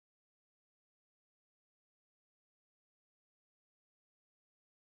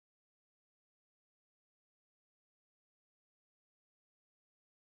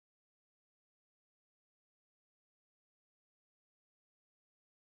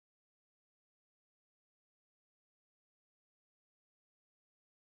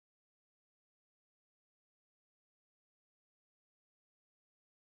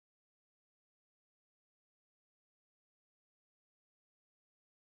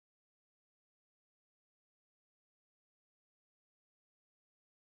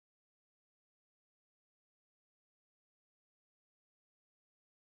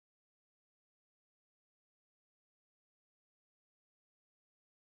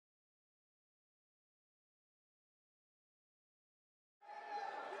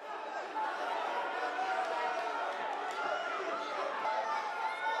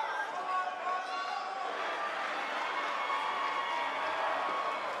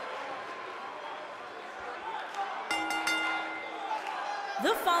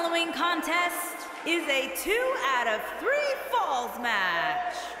The following contest is a 2 out of 3 falls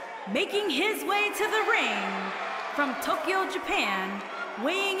match. Making his way to the ring from Tokyo, Japan,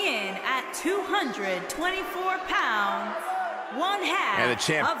 weighing in at 224 pounds, one half. And the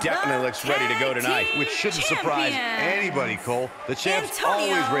champ definitely looks ready to go tonight, which shouldn't surprise anybody, Cole. The champ's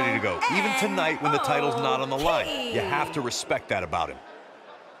always ready to go, even tonight when the title's not on the line. You have to respect that about him.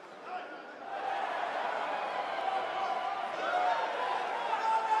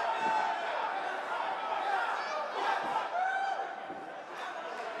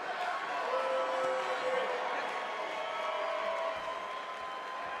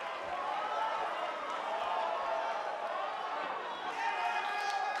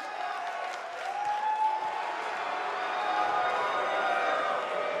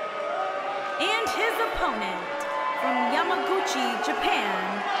 And his opponent from Yamaguchi,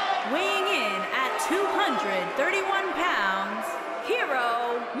 Japan, weighing in at 231 pounds,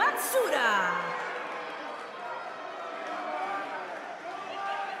 Hiro Matsuda.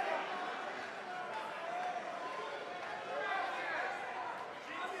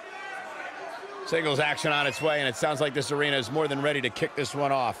 Singles action on its way, and it sounds like this arena is more than ready to kick this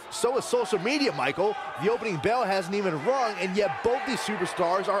one off. So is social media, Michael. The opening bell hasn't even rung, and yet both these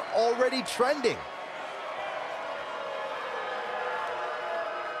superstars are already trending.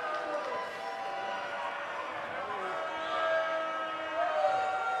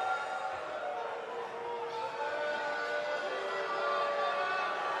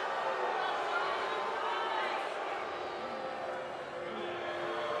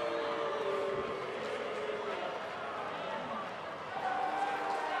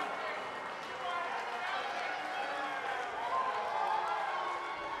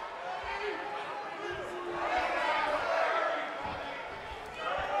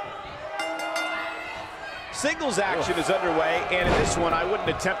 Singles action is underway, and in this one, I wouldn't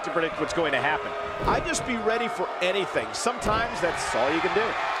attempt to predict what's going to happen. I'd just be ready for anything. Sometimes that's all you can do.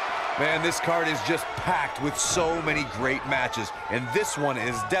 Man, this card is just packed with so many great matches, and this one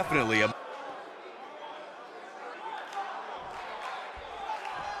is definitely a...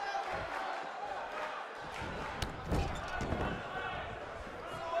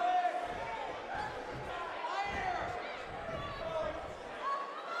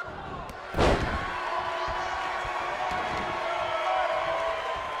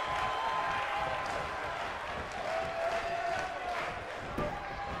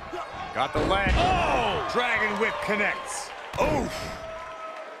 Got the leg. Oh! Dragon Whip connects. Oof!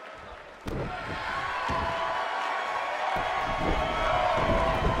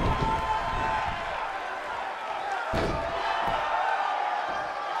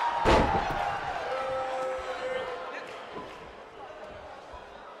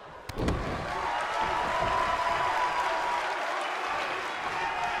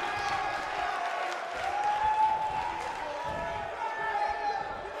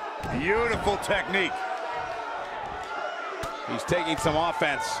 Beautiful technique. He's taking some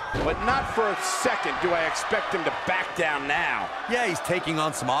offense, but not for a second do I expect him to back down now. Yeah, he's taking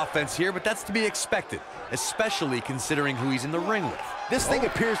on some offense here, but that's to be expected, especially considering who he's in the ring with. This thing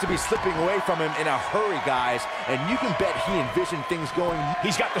appears to be slipping away from him in a hurry, guys, and you can bet he envisioned things going...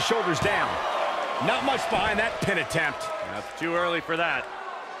 He's got the shoulders down. Not much behind that pin attempt. That's too early for that.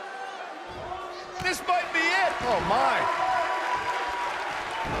 This might be it! Oh, my!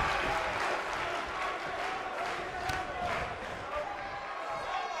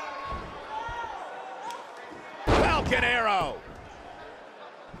 Falcon arrow.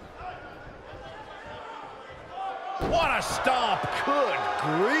 What a stomp. Good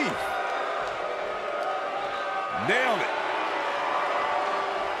grief. Nailed it.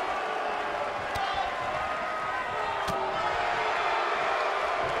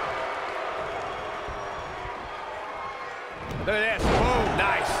 Look at this. Boom.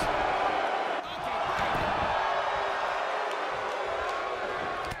 Nice.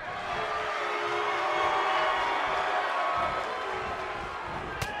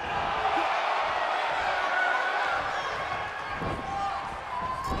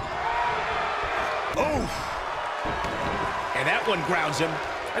 And that one grounds him.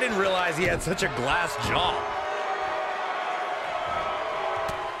 I didn't realize he had such a glass jaw.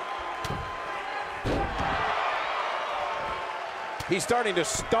 He's starting to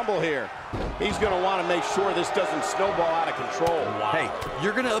stumble here. He's going to want to make sure this doesn't snowball out of control. Wow. Hey,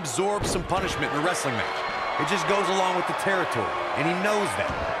 you're going to absorb some punishment in a wrestling match. It just goes along with the territory, and he knows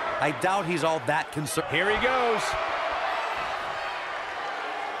that. I doubt he's all that concerned. Here he goes.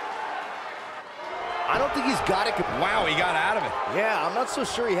 I don't think he's got it. Wow, he got out of it. Yeah, I'm not so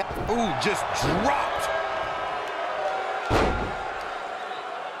sure he... Ooh, just dropped.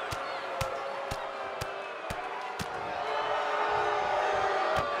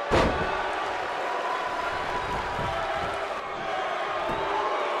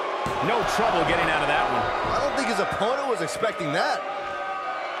 No trouble getting out of that one. I don't think his opponent was expecting that.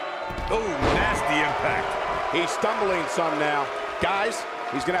 Oh, nasty impact. He's stumbling some now. Guys,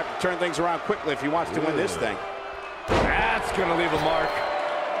 he's going to have to turn things around quickly if he wants to win this thing. That's going to leave a mark.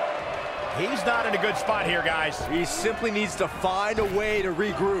 He's not in a good spot here, guys. He simply needs to find a way to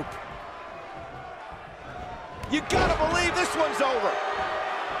regroup. You gotta believe this one's over.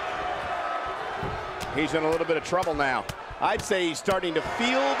 He's in a little bit of trouble now. I'd say he's starting to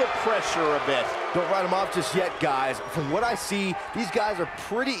feel the pressure a bit. Don't write him off just yet, guys. From what I see, these guys are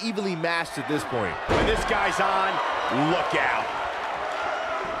pretty evenly matched at this point. When this guy's on, look out.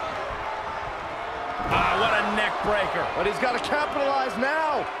 Ah, what a neck breaker. But he's got to capitalize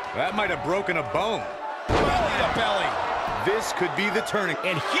now. That might have broken a bone. Belly to belly. This could be the turning.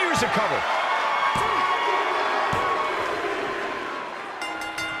 And here's a cover.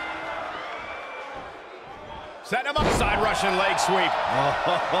 Setting him up. Side Russian leg sweep.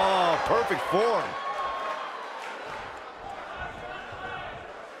 Oh, perfect form.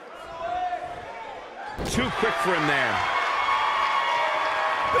 Too quick for him there.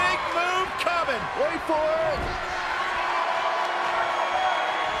 Big move coming. Wait for it.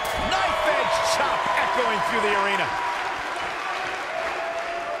 Knife edge chop echoing through the arena.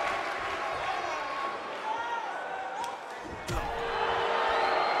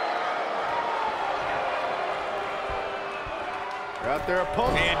 Out there,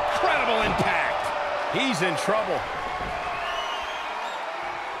 opponent. Incredible impact. He's in trouble.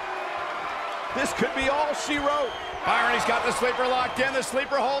 This could be all she wrote. Byron, he's got the sleeper locked in. The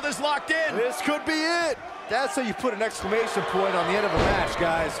sleeper hold is locked in. This could be it. That's how you put an exclamation point on the end of a match,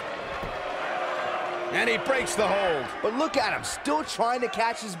 guys. And he breaks the hold. But look at him, still trying to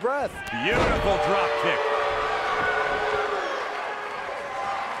catch his breath. Beautiful drop kick.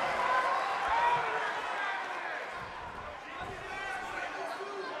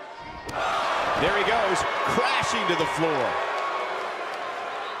 There he goes, crashing to the floor.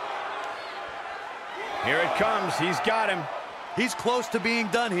 Here it comes, he's got him. He's close to being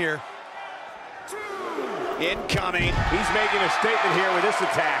done here. Incoming. He's making a statement here with this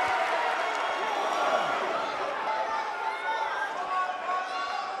attack.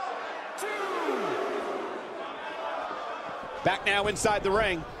 Back now inside the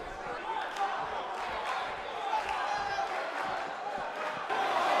ring.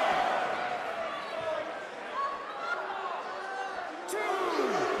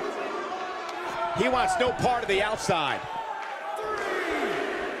 He wants no part of the outside.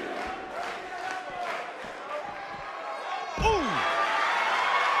 Ooh!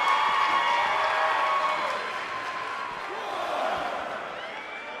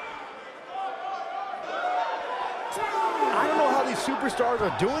 I don't know how these superstars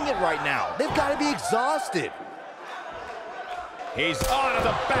are doing it right now. They've got to be exhausted. He's on to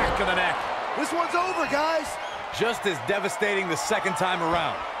the back of the neck. This one's over, guys. Just as devastating the second time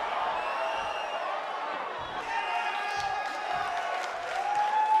around.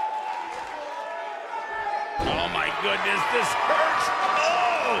 Oh my goodness, this hurts.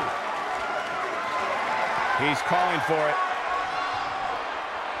 Oh! He's calling for it.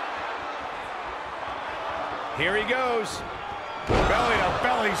 Here he goes.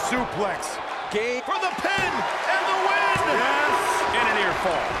 Belly-to-belly suplex. Game For the pin and the win! Yes! And an ear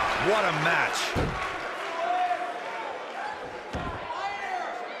fall. What a match.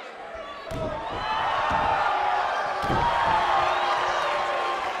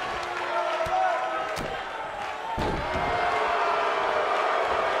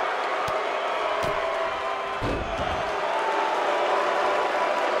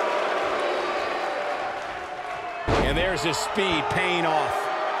 And there's his speed paying off.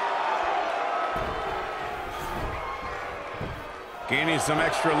 Gaining some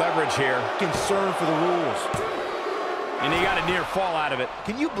extra leverage here. concern for the rules. And he got a near fall out of it.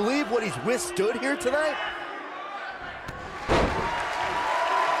 Can you believe what he's withstood here tonight?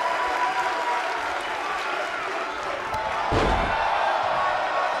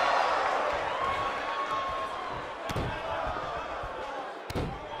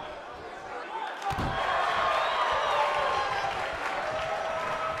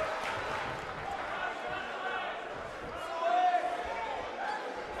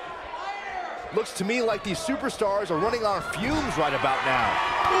 Looks to me like these superstars are running on fumes right about now.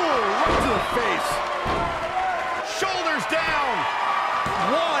 Ooh, right to the face. Shoulders down.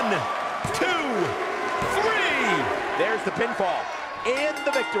 1, 2, 3. There's the pinfall and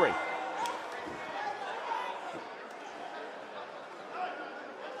the victory.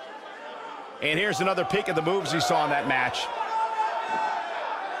 And here's another peek at the moves he saw in that match.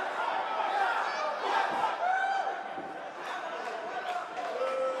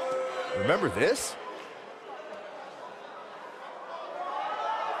 Remember this?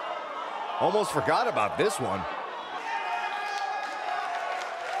 Almost forgot about this one.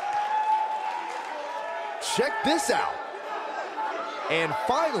 Check this out. And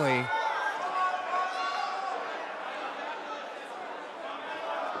finally,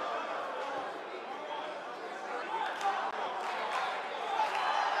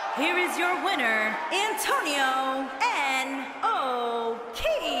 here is your winner, Antonio Inoki.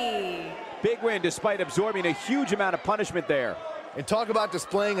 Big win despite absorbing a huge amount of punishment there. and talk about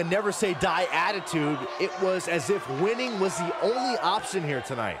displaying a never-say-die attitude. It was as if winning was the only option here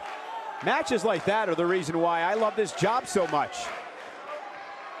tonight. Matches like that are the reason why I love this job so much.